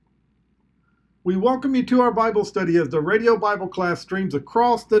We welcome you to our Bible study as the radio Bible class streams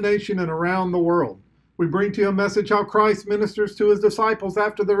across the nation and around the world. We bring to you a message how Christ ministers to his disciples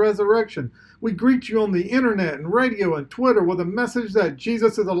after the resurrection. We greet you on the internet and radio and Twitter with a message that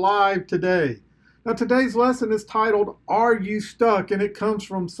Jesus is alive today. Now today's lesson is titled, Are You Stuck? And it comes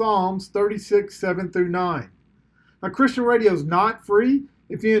from Psalms 36, 7 through 9. Now Christian radio is not free.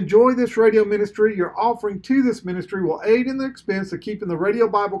 If you enjoy this radio ministry, your offering to this ministry will aid in the expense of keeping the radio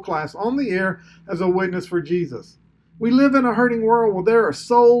Bible class on the air as a witness for Jesus. We live in a hurting world where there are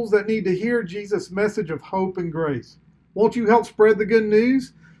souls that need to hear Jesus' message of hope and grace. Won't you help spread the good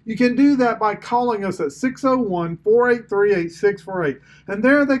news? You can do that by calling us at 601-483-8648, and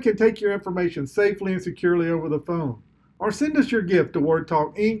there they can take your information safely and securely over the phone. Or send us your gift to Word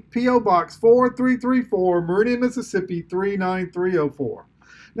Talk Inc., P.O. Box 4334, Meridian, Mississippi 39304.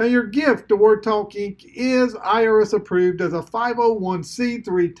 Now, your gift to Word Talk Inc. is IRS approved as a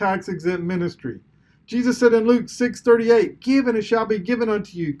 501c3 tax-exempt ministry. Jesus said in Luke 6:38, "Give and it shall be given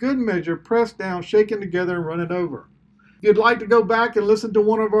unto you, good measure, pressed down, shaken together, and running over." If you'd like to go back and listen to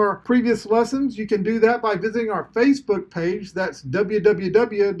one of our previous lessons, you can do that by visiting our Facebook page. That's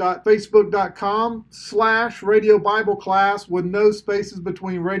www.facebook.com/Radio Bible Class with no spaces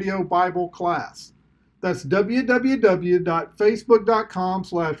between Radio Bible Class. That's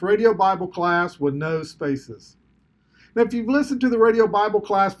www.facebook.com/Radio Bible Class with no spaces. Now, if you've listened to the Radio Bible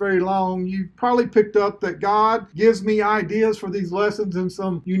Class very long, you've probably picked up that God gives me ideas for these lessons in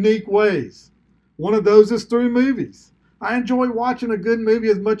some unique ways. One of those is through movies. I enjoy watching a good movie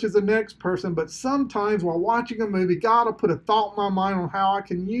as much as the next person, but sometimes while watching a movie, God will put a thought in my mind on how I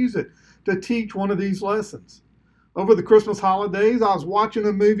can use it to teach one of these lessons. Over the Christmas holidays, I was watching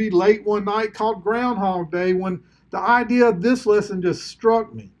a movie late one night called Groundhog Day when the idea of this lesson just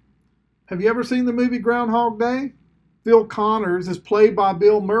struck me. Have you ever seen the movie Groundhog Day? Phil Connors is played by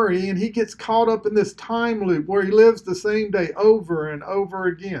Bill Murray, and he gets caught up in this time loop where he lives the same day over and over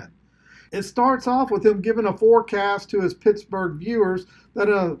again. It starts off with him giving a forecast to his Pittsburgh viewers that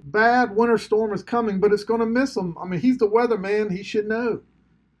a bad winter storm is coming, but it's going to miss him. I mean, he's the weatherman, he should know.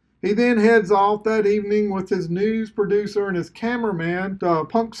 He then heads off that evening with his news producer and his cameraman to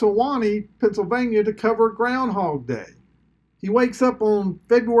Punxsutawney, Pennsylvania to cover Groundhog Day. He wakes up on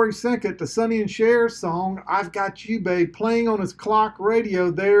February 2nd to Sonny and Cher's song, "I've Got You Babe," playing on his clock radio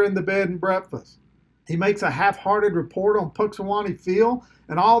there in the bed and breakfast. He makes a half-hearted report on Punxsutawney Phil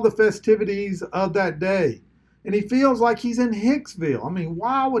and all the festivities of that day. And he feels like he's in Hicksville. I mean,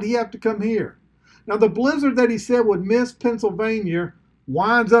 why would he have to come here? Now, the blizzard that he said would miss Pennsylvania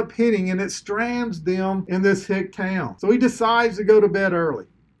winds up hitting, and it strands them in this hick town. So he decides to go to bed early.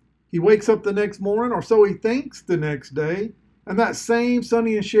 He wakes up the next morning, or so he thinks the next day, and that same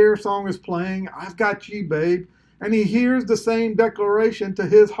Sonny and Cher song is playing, "I've Got You Babe," and he hears the same declaration to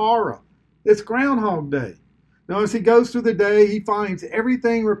his horror. It's Groundhog Day. Now, as he goes through the day, he finds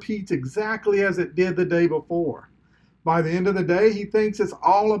everything repeats exactly as it did the day before. By the end of the day, he thinks it's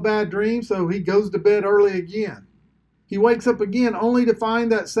all a bad dream, so he goes to bed early again. He wakes up again only to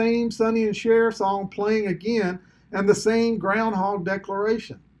find that same Sonny and Cher song playing again and the same groundhog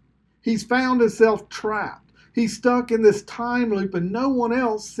declaration. He's found himself trapped. He's stuck in this time loop and no one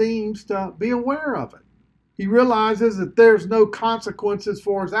else seems to be aware of it. He realizes that there's no consequences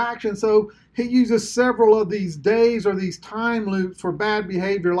for his actions, so he uses several of these days or these time loops for bad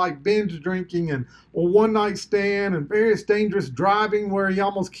behavior like binge drinking and a one-night stand and various dangerous driving where he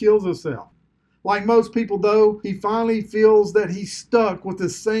almost kills himself. Like most people, though, he finally feels that he's stuck with the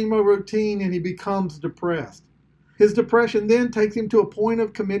same old routine and he becomes depressed. His depression then takes him to a point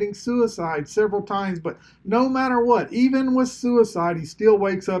of committing suicide several times, but no matter what, even with suicide, he still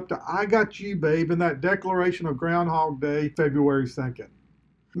wakes up to "I Got You Babe" and that declaration of Groundhog Day, February 2nd.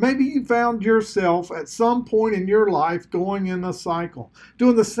 Maybe you found yourself at some point in your life going in a cycle,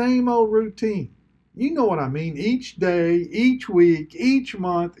 doing the same old routine. You know what I mean. Each day, each week, each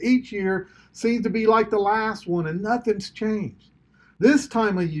month, each year seems to be like the last one and nothing's changed. This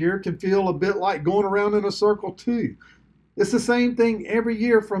time of year can feel a bit like going around in a circle too. It's the same thing every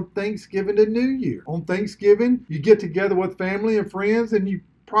year from Thanksgiving to New Year. On Thanksgiving, you get together with family and friends and you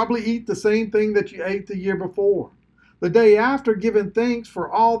probably eat the same thing that you ate the year before. The day after, giving thanks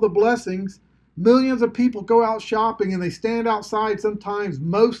for all the blessings, millions of people go out shopping and they stand outside sometimes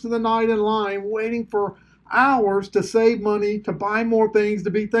most of the night in line waiting for hours to save money to buy more things to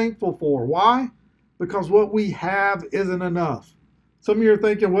be thankful for. Why? Because what we have isn't enough. Some of you are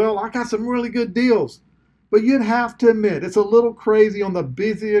thinking, well, I got some really good deals. But you'd have to admit, it's a little crazy on the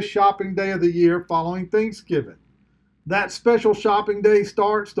busiest shopping day of the year following Thanksgiving. That special shopping day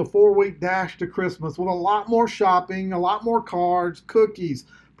starts the 4-week dash to Christmas with a lot more shopping, a lot more cards, cookies,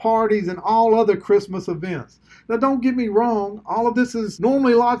 parties, and all other Christmas events. Now, don't get me wrong, all of this is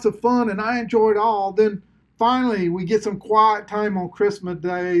normally lots of fun and I enjoy it all. Then finally, we get some quiet time on Christmas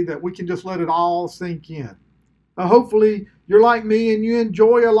Day that we can just let it all sink in. Hopefully, you're like me and you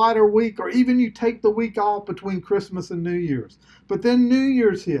enjoy a lighter week, or even you take the week off between Christmas and New Year's. But then New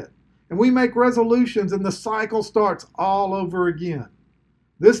Year's hit, and we make resolutions, and the cycle starts all over again.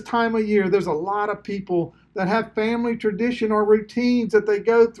 This time of year, there's a lot of people that have family tradition or routines that they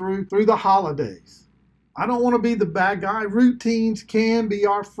go through the holidays. I don't want to be the bad guy. Routines can be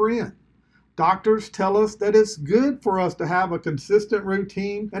our friend. Doctors tell us that it's good for us to have a consistent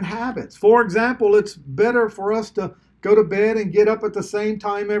routine and habits. For example, it's better for us to go to bed and get up at the same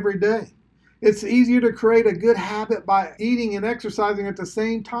time every day. It's easier to create a good habit by eating and exercising at the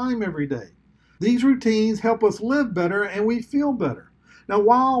same time every day. These routines help us live better and we feel better. Now,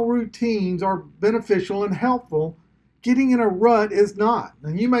 while routines are beneficial and helpful, getting in a rut is not.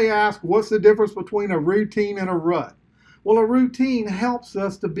 And you may ask, what's the difference between a routine and a rut? Well, a routine helps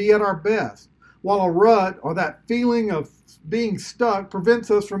us to be at our best, while a rut, or that feeling of being stuck, prevents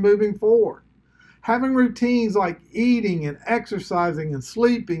us from moving forward. Having routines like eating and exercising and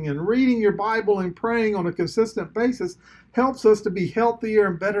sleeping and reading your Bible and praying on a consistent basis helps us to be healthier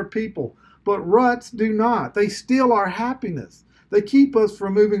and better people. But ruts do not. They steal our happiness. They keep us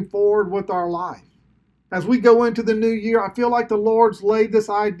from moving forward with our life. As we go into the new year, I feel like the Lord's laid this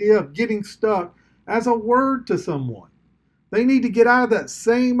idea of getting stuck as a word to someone. They need to get out of that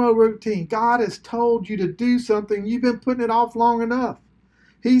same old routine. God has told you to do something. You've been putting it off long enough.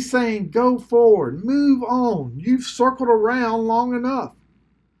 He's saying, go forward, move on. You've circled around long enough.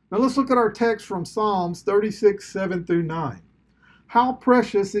 Now let's look at our text from Psalms 36, 7 through 9. How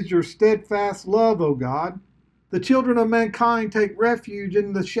precious is your steadfast love, O God! The children of mankind take refuge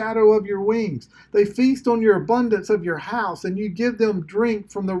in the shadow of your wings. They feast on your abundance of your house, and you give them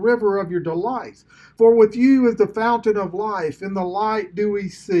drink from the river of your delights. For with you is the fountain of life. In the light do we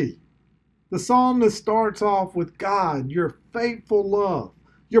see. The psalmist starts off with God, your faithful love,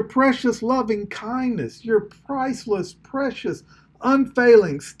 your precious loving kindness, your priceless, precious,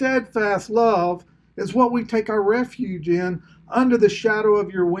 unfailing, steadfast love is what we take our refuge in under the shadow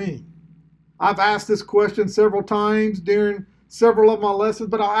of your wing. I've asked this question several times during several of my lessons,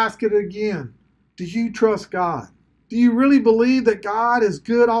 but I'll ask it again. Do you trust God? Do you really believe that God is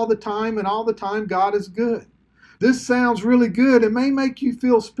good all the time and all the time God is good? This sounds really good. It may make you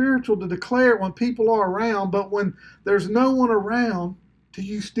feel spiritual to declare it when people are around, but when there's no one around, do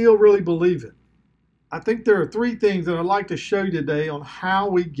you still really believe it? I think there are 3 things that I'd like to show you today on how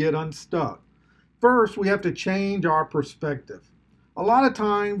we get unstuck. First, we have to change our perspective. A lot of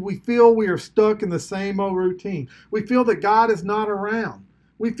times we feel we are stuck in the same old routine. We feel that God is not around.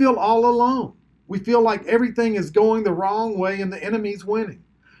 We feel all alone. We feel like everything is going the wrong way and the enemy's winning.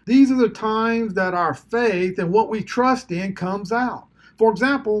 These are the times that our faith and what we trust in comes out. For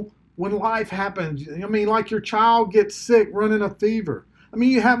example, when life happens, like your child gets sick running a fever.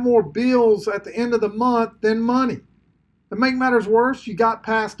 You have more bills at the end of the month than money. To make matters worse, you got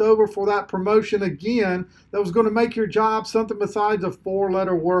passed over for that promotion again that was going to make your job something besides a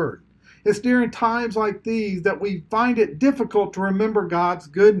 4-letter word. It's during times like these that we find it difficult to remember God's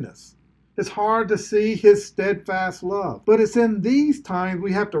goodness. It's hard to see His steadfast love. But it's in these times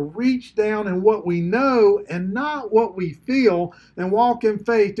we have to reach down in what we know and not what we feel and walk in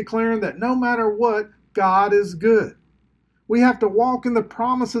faith, declaring that no matter what, God is good. We have to walk in the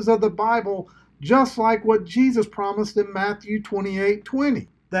promises of the Bible, just like what Jesus promised in Matthew 28:20,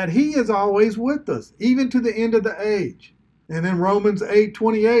 that He is always with us, even to the end of the age. And in Romans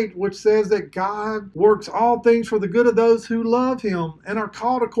 8:28, which says that God works all things for the good of those who love Him and are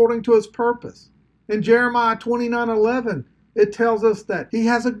called according to His purpose. In Jeremiah 29:11, it tells us that He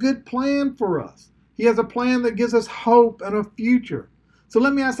has a good plan for us. He has a plan that gives us hope and a future. So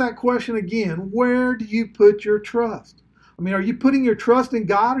let me ask that question again. Where do you put your trust? Are you putting your trust in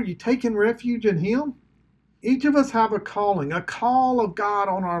God? Are you taking refuge in Him? Each of us have a calling, a call of God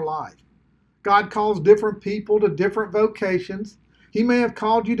on our life. God calls different people to different vocations. He may have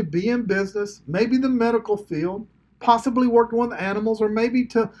called you to be in business, maybe the medical field, possibly working with animals, or maybe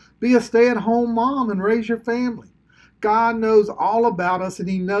to be a stay-at-home mom and raise your family. God knows all about us and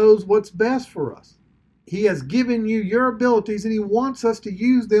He knows what's best for us. He has given you your abilities and He wants us to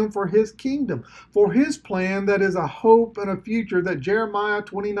use them for His kingdom, for His plan that is a hope and a future that Jeremiah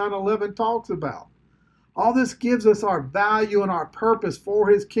 29:11 talks about. All this gives us our value and our purpose for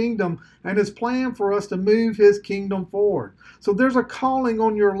His kingdom and His plan for us to move His kingdom forward. So there's a calling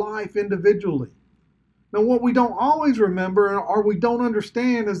on your life individually. Now, what we don't always remember or we don't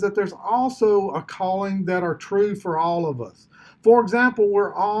understand is that there's also a calling that are true for all of us. For example,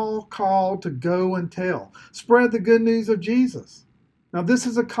 we're all called to go and tell, spread the good news of Jesus. Now, this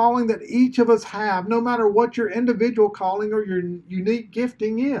is a calling that each of us have, no matter what your individual calling or your unique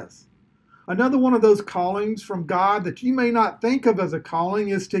gifting is. Another one of those callings from God that you may not think of as a calling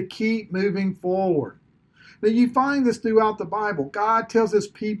is to keep moving forward. Now, you find this throughout the Bible. God tells his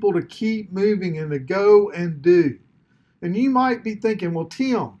people to keep moving and to go and do. And you might be thinking, well,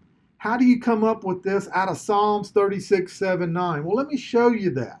 Tim, how do you come up with this out of Psalms 36, 7, 9? Well, let me show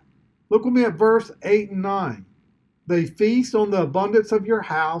you that. Look with me at verse 8 and 9. They feast on the abundance of your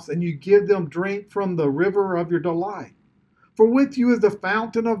house, and you give them drink from the river of your delight. For with you is the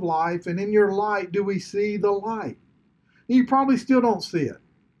fountain of life, and in your light do we see the light. And you probably still don't see it.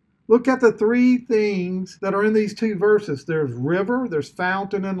 Look at the three things that are in these two verses. There's river, there's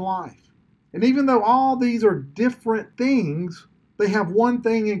fountain, and life. And even though all these are different things, they have one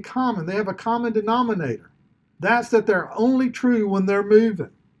thing in common. They have a common denominator. That's that they're only true when they're moving.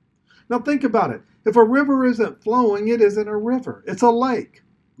 Now think about it. If a river isn't flowing, it isn't a river. It's a lake.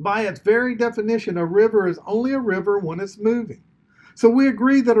 By its very definition, a river is only a river when it's moving. So we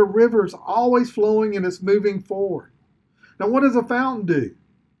agree that a river is always flowing and it's moving forward. Now what does a fountain do?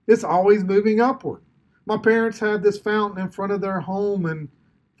 It's always moving upward. My parents had this fountain in front of their home, and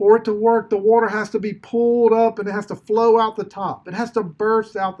for it to work, the water has to be pulled up and it has to flow out the top. It has to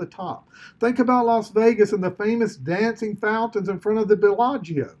burst out the top. Think about Las Vegas and the famous dancing fountains in front of the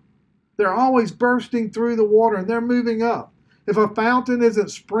Bellagio. They're always bursting through the water and they're moving up. If a fountain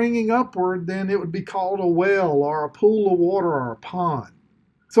isn't springing upward, then it would be called a well or a pool of water or a pond.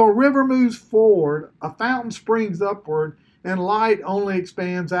 So a river moves forward, a fountain springs upward, and light only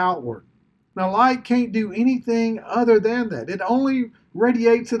expands outward. Now, light can't do anything other than that. It only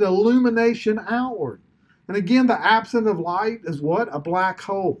radiates an illumination outward. And again, the absence of light is what? A black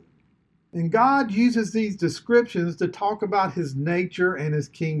hole. And God uses these descriptions to talk about his nature and his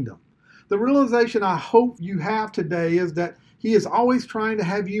kingdom. The realization I hope you have today is that he is always trying to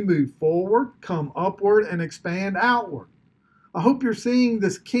have you move forward, come upward, and expand outward. I hope you're seeing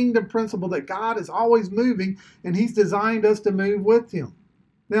this kingdom principle that God is always moving and he's designed us to move with him.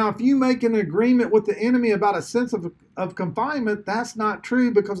 Now, if you make an agreement with the enemy about a sense of confinement, that's not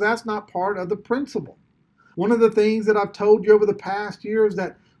true because that's not part of the principle. One of the things that I've told you over the past year is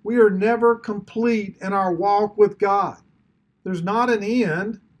that we are never complete in our walk with God. There's not an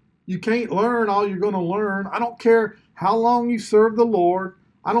end. You can't learn all you're going to learn. I don't care how long you serve the Lord.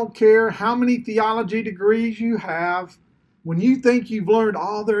 I don't care how many theology degrees you have. When you think you've learned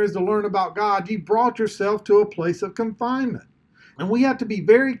all there is to learn about God, you've brought yourself to a place of confinement. And we have to be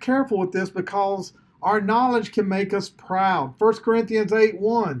very careful with this because our knowledge can make us proud. 1 Corinthians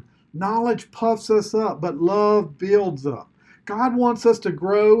 8:1, knowledge puffs us up, but love builds up. God wants us to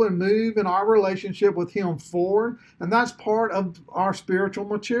grow and move in our relationship with him forward, and that's part of our spiritual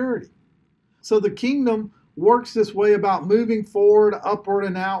maturity. So the kingdom works this way about moving forward, upward,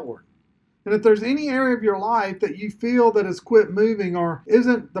 and outward. And if there's any area of your life that you feel that has quit moving or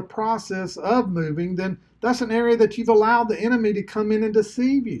isn't the process of moving, then that's an area that you've allowed the enemy to come in and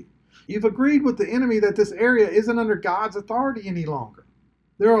deceive you. You've agreed with the enemy that this area isn't under God's authority any longer.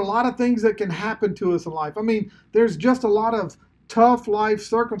 There are a lot of things that can happen to us in life. I mean, there's just a lot of tough life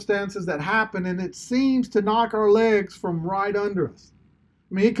circumstances that happen, and it seems to knock our legs from right under us.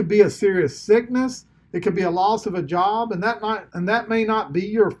 I mean, it could be a serious sickness. It could be a loss of a job, and that may not be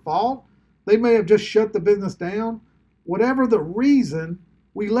your fault. They may have just shut the business down. Whatever the reason,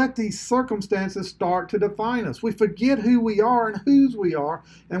 we let these circumstances start to define us. We forget who we are and whose we are,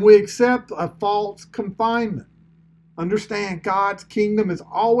 and we accept a false confinement. Understand, God's kingdom is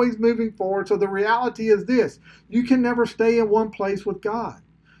always moving forward, so the reality is this: you can never stay in one place with God.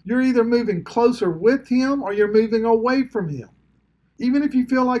 You're either moving closer with him or you're moving away from him. Even if you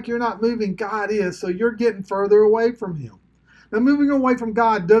feel like you're not moving, God is, so you're getting further away from him. Now, moving away from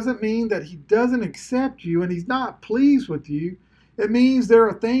God doesn't mean that he doesn't accept you and he's not pleased with you. It means there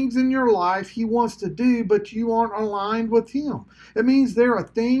are things in your life he wants to do, but you aren't aligned with him. It means there are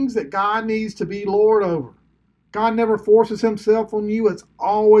things that God needs to be Lord over. God never forces himself on you. It's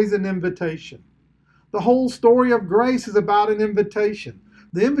always an invitation. The whole story of grace is about an invitation.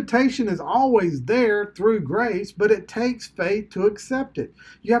 The invitation is always there through grace, but it takes faith to accept it.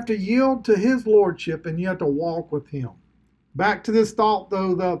 You have to yield to his lordship and you have to walk with him. Back to this thought,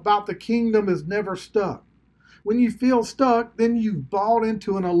 though, about the kingdom is never stuck. When you feel stuck, then you've bought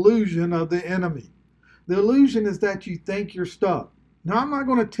into an illusion of the enemy. The illusion is that you think you're stuck. Now, I'm not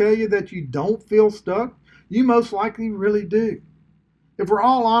going to tell you that you don't feel stuck. You most likely really do. If we're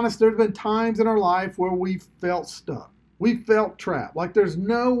all honest, there's been times in our life where we felt stuck. We felt trapped, like there's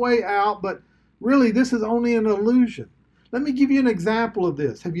no way out, but really this is only an illusion. Let me give you an example of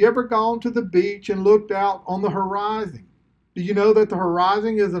this. Have you ever gone to the beach and looked out on the horizon? Do you know that the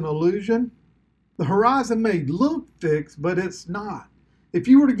horizon is an illusion? The horizon may look fixed, but it's not. If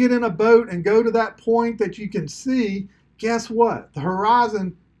you were to get in a boat and go to that point that you can see, guess what? The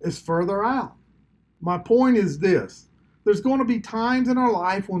horizon is further out. My point is this. There's going to be times in our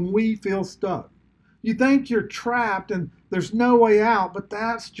life when we feel stuck. You think you're trapped and there's no way out, but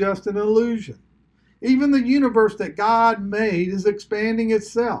that's just an illusion. Even the universe that God made is expanding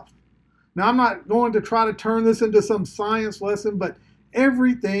itself. Now, I'm not going to try to turn this into some science lesson, but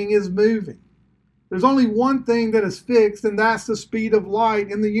everything is moving. There's only one thing that is fixed, and that's the speed of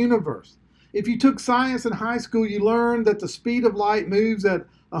light in the universe. If you took science in high school, you learned that the speed of light moves at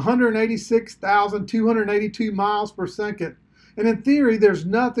 186,282 miles per second. And in theory, there's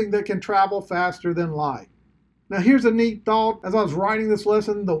nothing that can travel faster than light. Now, here's a neat thought. As I was writing this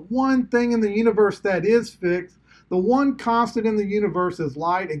lesson, the one thing in the universe that is fixed, the one constant in the universe is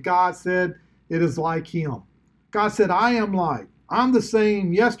light, and God said it is like Him. God said, I am light. I'm the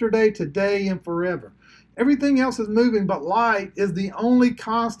same yesterday, today, and forever. Everything else is moving, but light is the only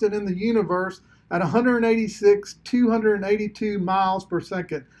constant in the universe at 186,282 miles per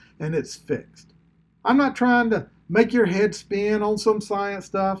second, and it's fixed. I'm not trying to make your head spin on some science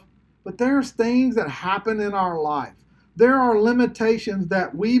stuff, but there's things that happen in our life. There are limitations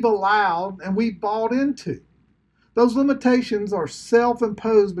that we've allowed and we've bought into. Those limitations are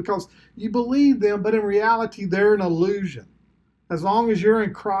self-imposed because you believe them, but in reality, they're an illusion. As long as you're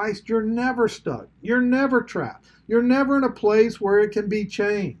in Christ, you're never stuck. You're never trapped. You're never in a place where it can be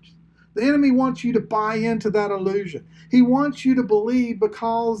changed. The enemy wants you to buy into that illusion. He wants you to believe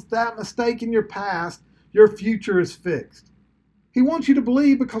because that mistake in your past, your future is fixed. He wants you to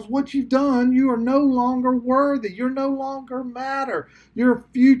believe because what you've done, you are no longer worthy. You no longer matter. Your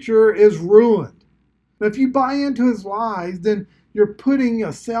future is ruined. Now, if you buy into his lies, then you're putting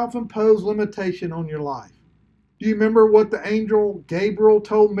a self-imposed limitation on your life. Do you remember what the angel Gabriel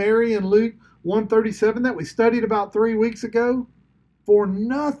told Mary in Luke 1:37 that we studied about 3 weeks ago? For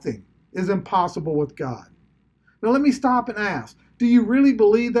nothing is impossible with God. Now let me stop and ask, do you really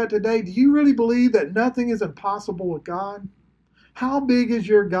believe that today? Do you really believe that nothing is impossible with God? How big is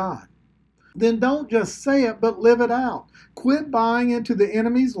your God? Then don't just say it, but live it out. Quit buying into the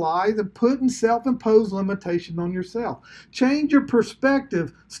enemy's lies and putting self-imposed limitation on yourself. Change your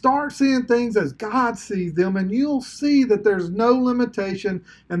perspective. Start seeing things as God sees them, and you'll see that there's no limitation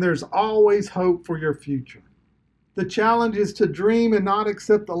and there's always hope for your future. The challenge is to dream and not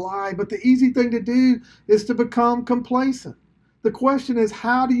accept the lie, but the easy thing to do is to become complacent. The question is,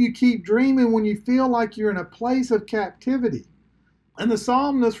 how do you keep dreaming when you feel like you're in a place of captivity? And the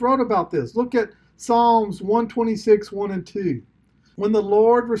psalmist wrote about this. Look at Psalms 126, 1 and 2. When the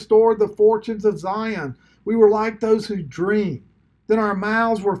Lord restored the fortunes of Zion, we were like those who dream. Then our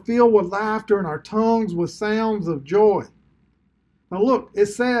mouths were filled with laughter and our tongues with sounds of joy. Now look, it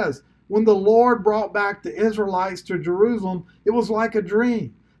says, when the Lord brought back the Israelites to Jerusalem, it was like a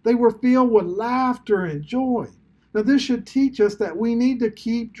dream. They were filled with laughter and joy. Now this should teach us that we need to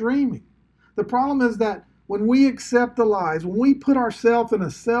keep dreaming. The problem is that when we accept the lies, when we put ourselves in a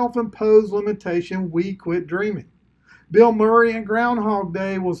self-imposed limitation, we quit dreaming. Bill Murray in Groundhog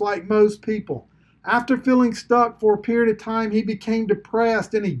Day was like most people. After feeling stuck for a period of time, he became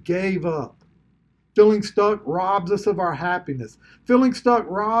depressed and he gave up. Feeling stuck robs us of our happiness. Feeling stuck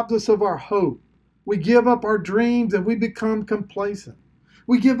robs us of our hope. We give up our dreams and we become complacent.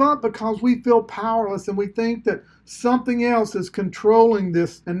 We give up because we feel powerless and we think that something else is controlling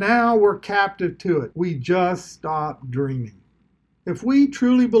this and now we're captive to it. We just stop dreaming. If we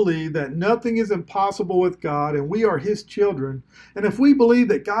truly believe that nothing is impossible with God and we are His children, and if we believe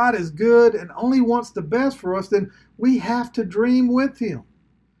that God is good and only wants the best for us, then we have to dream with Him.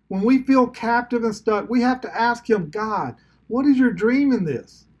 When we feel captive and stuck, we have to ask Him, God, what is your dream in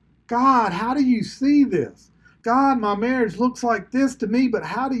this? God, how do you see this? God, my marriage looks like this to me, but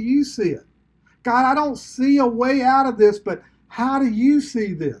how do you see it? God, I don't see a way out of this, but how do you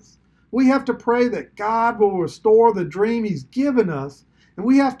see this? We have to pray that God will restore the dream He's given us, and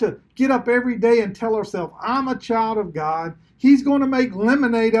we have to get up every day and tell ourselves, I'm a child of God. He's going to make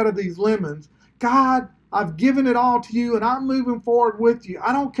lemonade out of these lemons. God, I've given it all to you, and I'm moving forward with you.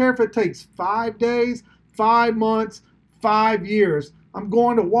 I don't care if it takes 5 days, 5 months, 5 years. I'm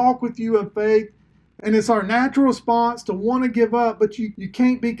going to walk with you in faith. And it's our natural response to want to give up, but you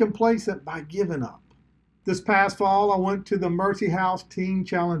can't be complacent by giving up. This past fall, I went to the Mercy House Teen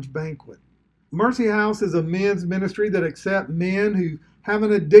Challenge Banquet. Mercy House is a men's ministry that accepts men who have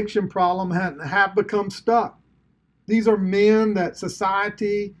an addiction problem and have become stuck. These are men that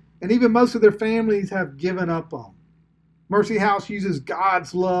society and even most of their families have given up on. Mercy House uses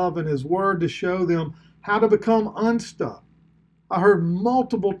God's love and His Word to show them how to become unstuck. I heard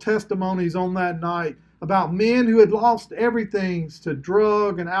multiple testimonies on that night about men who had lost everything to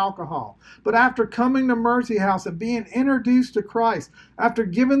drug and alcohol. But after coming to Mercy House and being introduced to Christ, after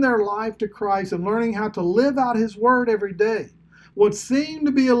giving their life to Christ and learning how to live out His Word every day, what seemed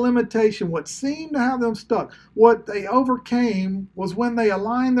to be a limitation, what seemed to have them stuck, what they overcame was when they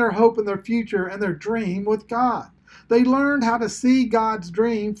aligned their hope and their future and their dream with God. They learned how to see God's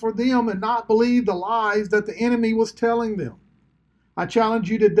dream for them and not believe the lies that the enemy was telling them. I challenge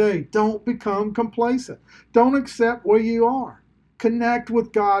you today, don't become complacent. Don't accept where you are. Connect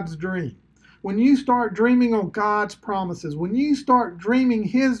with God's dream. When you start dreaming on God's promises, when you start dreaming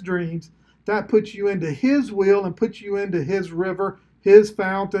His dreams, that puts you into His will and puts you into His river, His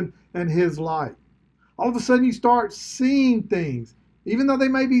fountain, and His light. All of a sudden you start seeing things. Even though they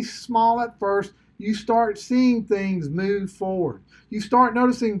may be small at first, you start seeing things move forward. You start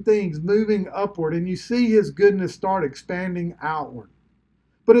noticing things moving upward, and you see His goodness start expanding outward.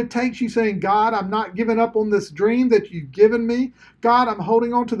 But it takes you saying, God, I'm not giving up on this dream that you've given me. God, I'm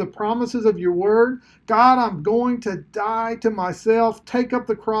holding on to the promises of your word. God, I'm going to die to myself, take up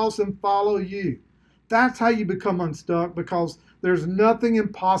the cross, and follow you. That's how you become unstuck, because there's nothing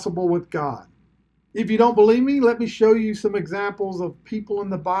impossible with God. If you don't believe me, let me show you some examples of people in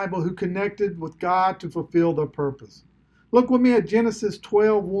the Bible who connected with God to fulfill their purpose. Look with me at Genesis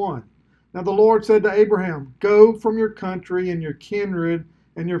 12:1. Now the Lord said to Abraham, go from your country and your kindred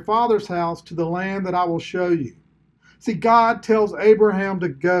and your father's house to the land that I will show you. See, God tells Abraham to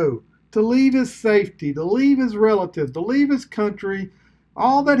go, to leave his safety, to leave his relatives, to leave his country,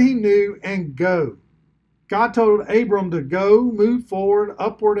 all that he knew, and go. God told Abram to go, move forward,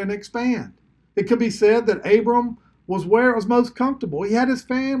 upward, and expand. It could be said that Abram was where it was most comfortable. He had his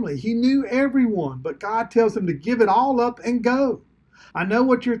family. He knew everyone, but God tells him to give it all up and go. I know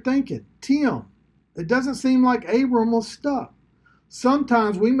what you're thinking. Tim, it doesn't seem like Abram was stuck.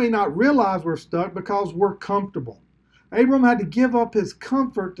 Sometimes we may not realize we're stuck because we're comfortable. Abram had to give up his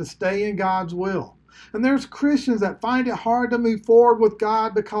comfort to stay in God's will. And there's Christians that find it hard to move forward with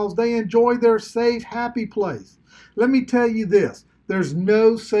God because they enjoy their safe, happy place. Let me tell you this. There's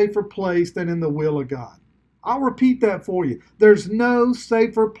no safer place than in the will of God. I'll repeat that for you. There's no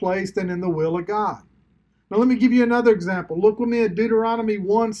safer place than in the will of God. Now let me give you another example. Look with me at Deuteronomy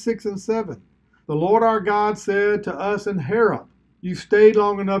 1:6-7. The Lord our God said to us in Horeb, you've stayed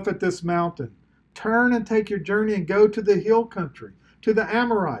long enough at this mountain. Turn and take your journey and go to the hill country, to the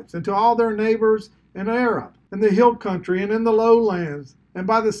Amorites, and to all their neighbors in Arab, and the hill country, and in the lowlands, and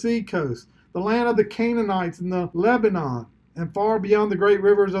by the sea coast, the land of the Canaanites and the Lebanon, and far beyond the great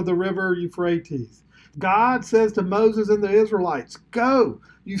rivers of the river Euphrates. God says to Moses and the Israelites, go.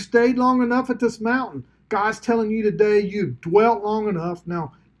 You stayed long enough at this mountain. God's telling you today you've dwelt long enough.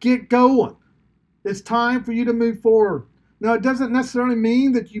 Now get going. It's time for you to move forward. Now it doesn't necessarily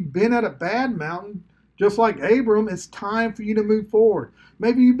mean that you've been at a bad mountain. Just like Abram, it's time for you to move forward.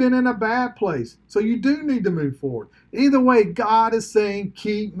 Maybe you've been in a bad place, so you do need to move forward. Either way, God is saying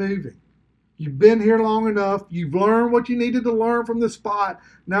keep moving. You've been here long enough. You've learned what you needed to learn from this spot.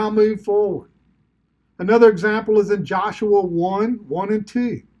 Now move forward. Another example is in Joshua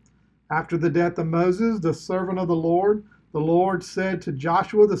 1:1-2. After the death of Moses, the servant of the Lord said to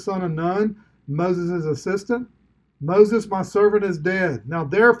Joshua, the son of Nun, Moses' assistant, Moses, my servant, is dead. Now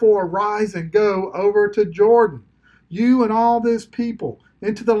therefore arise and go over to Jordan, you and all this people,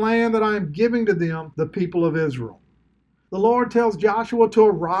 into the land that I am giving to them, the people of Israel. The Lord tells Joshua to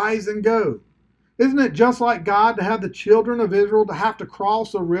arise and go. Isn't it just like God to have the children of Israel to have to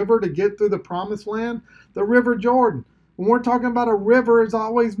cross a river to get through the promised land? The river Jordan. When we're talking about a river is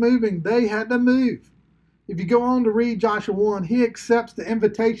always moving, they had to move. If you go on to read Joshua 1, he accepts the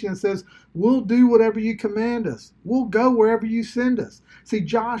invitation and says, we'll do whatever you command us. We'll go wherever you send us. See,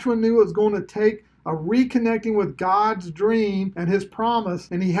 Joshua knew it was going to take a reconnecting with God's dream and his promise,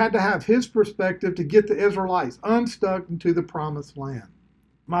 and he had to have his perspective to get the Israelites unstuck into the promised land.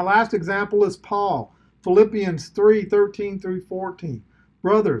 My last example is Paul, Philippians 3:13-14.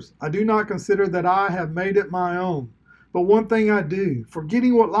 Brothers, I do not consider that I have made it my own, but one thing I do,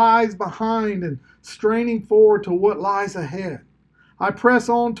 forgetting what lies behind and straining forward to what lies ahead. I press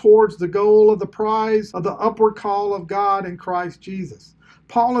on towards the goal of the prize of the upward call of God in Christ Jesus.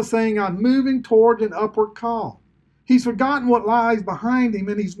 Paul is saying, I'm moving toward an upward call. He's forgotten what lies behind him,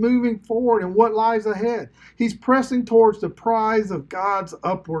 and he's moving forward in what lies ahead. He's pressing towards the prize of God's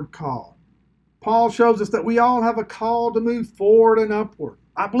upward call. Paul shows us that we all have a call to move forward and upward.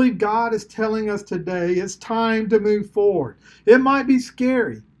 I believe God is telling us today it's time to move forward. It might be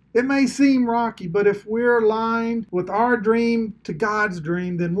scary. It may seem rocky, but if we're aligned with our dream to God's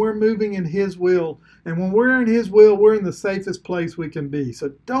dream, then we're moving in His will. And when we're in His will, we're in the safest place we can be.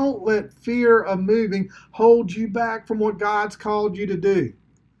 So don't let fear of moving hold you back from what God's called you to do.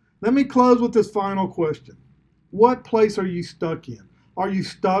 Let me close with this final question. What place are you stuck in? Are you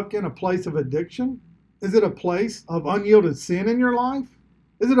stuck in a place of addiction? Is it a place of unyielded sin in your life?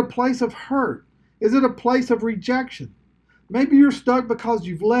 Is it a place of hurt? Is it a place of rejection? Maybe you're stuck because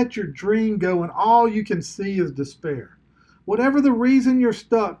you've let your dream go and all you can see is despair. Whatever the reason you're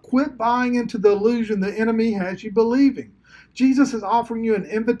stuck, quit buying into the illusion the enemy has you believing. Jesus is offering you an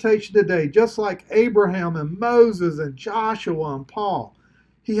invitation today, just like Abraham and Moses and Joshua and Paul.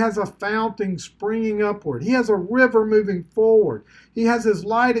 He has a fountain springing upward. He has a river moving forward. He has His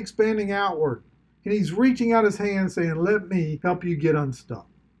light expanding outward. And He's reaching out His hand saying, let me help you get unstuck.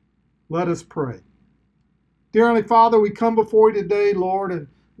 Let us pray. Dear Heavenly Father, we come before you today, Lord, and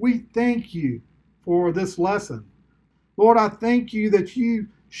we thank you for this lesson. Lord, I thank you that you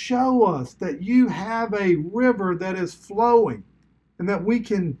show us that you have a river that is flowing and that we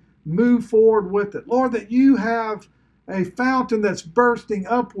can move forward with it. Lord, that you have a fountain that's bursting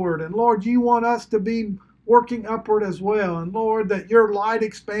upward. And Lord, you want us to be working upward as well. And Lord, that your light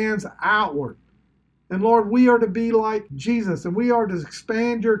expands outward. And Lord, we are to be like Jesus, and we are to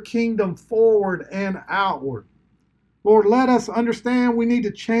expand your kingdom forward and outward. Lord, let us understand we need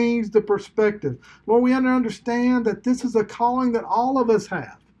to change the perspective. Lord, we understand that this is a calling that all of us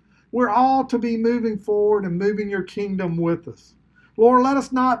have. We're all to be moving forward and moving your kingdom with us. Lord, let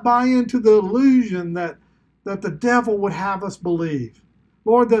us not buy into the illusion that the devil would have us believe.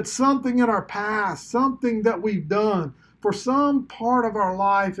 Lord, that something in our past, something that we've done for some part of our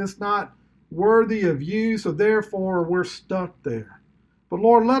life is not worthy of you, so therefore we're stuck there. But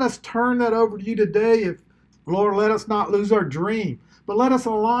Lord, let us turn that over to you today. Lord, let us not lose our dream, but let us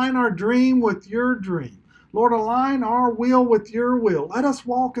align our dream with your dream. Lord, align our will with your will. Let us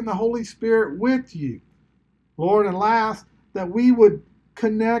walk in the Holy Spirit with you. Lord, and last, that we would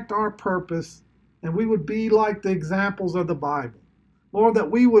connect our purpose and we would be like the examples of the Bible. Lord, that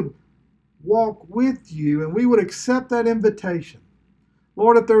we would walk with you and we would accept that invitation.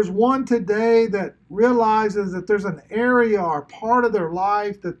 Lord, if there's one today that realizes that there's an area or part of their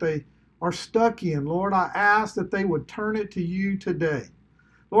life that they are stuck in, Lord, I ask that they would turn it to you today.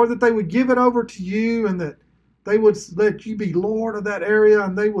 Lord, that they would give it over to you and that they would let you be Lord of that area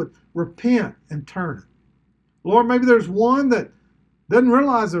and they would repent and turn it. Lord, maybe there's one that doesn't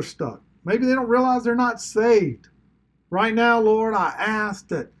realize they're stuck. Maybe they don't realize they're not saved. Right now, Lord, I ask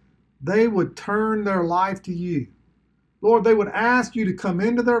that they would turn their life to you. Lord, they would ask you to come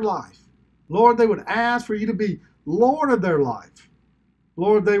into their life. Lord, they would ask for you to be Lord of their life.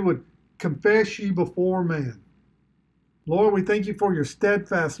 Lord, they would confess you before man. Lord, we thank you for your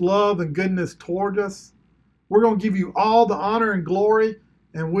steadfast love and goodness toward us. We're going to give you all the honor and glory,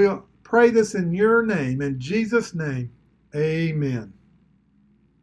 and we'll pray this in your name. In Jesus' name, amen.